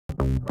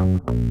This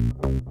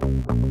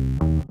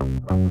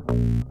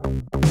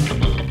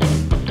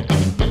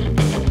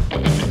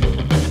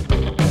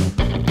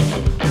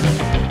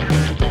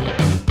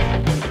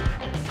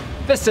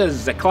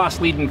is a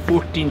class-leading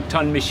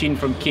 14-ton machine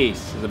from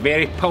Case. It's a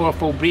very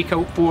powerful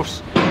breakout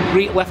force,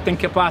 great lifting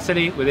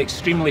capacity with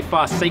extremely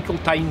fast cycle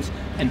times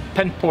and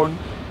pinpoint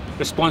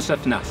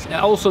responsiveness. It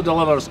also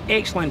delivers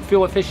excellent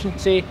fuel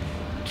efficiency,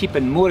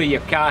 keeping more of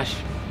your cash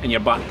in your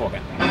back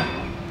pocket.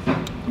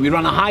 We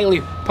run a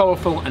highly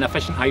powerful and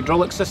efficient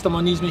hydraulic system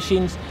on these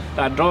machines.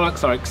 The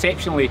hydraulics are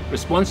exceptionally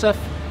responsive,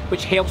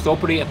 which helps the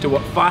operator to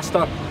work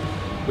faster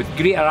with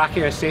greater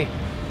accuracy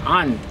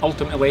and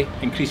ultimately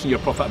increasing your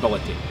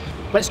profitability.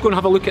 Let's go and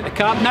have a look at the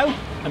cab now,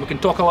 and we can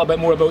talk a little bit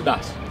more about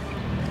this.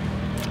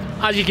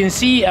 As you can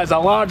see, it's a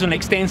large and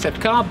extensive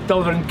cab,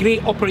 delivering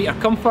great operator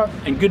comfort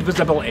and good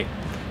visibility.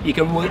 You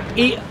can work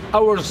 8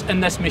 hours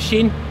in this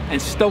machine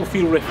and still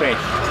feel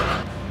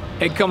refreshed.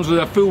 It comes with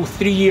a full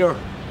 3-year,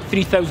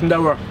 3,000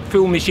 hour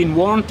full machine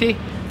warranty,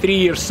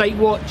 3-year site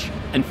watch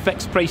and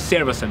fixed price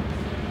servicing.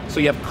 So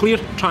you have clear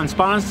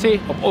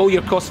transparency of all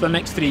your costs for the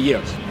next 3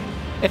 years.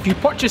 If you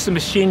purchase a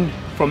machine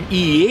from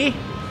EEA,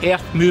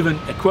 Earthmoving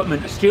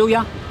Equipment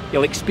Australia,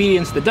 you'll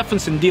experience the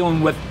difference in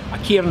dealing with a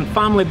caring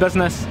family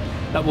business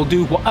that will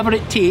do whatever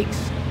it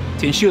takes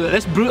to ensure that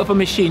this brute of a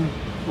machine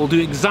will do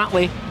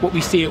exactly what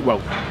we say it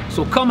will.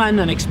 So come in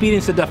and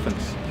experience the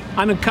difference.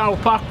 I'm in Carroll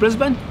Park,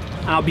 Brisbane,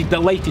 and I'll be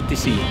delighted to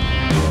see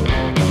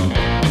you.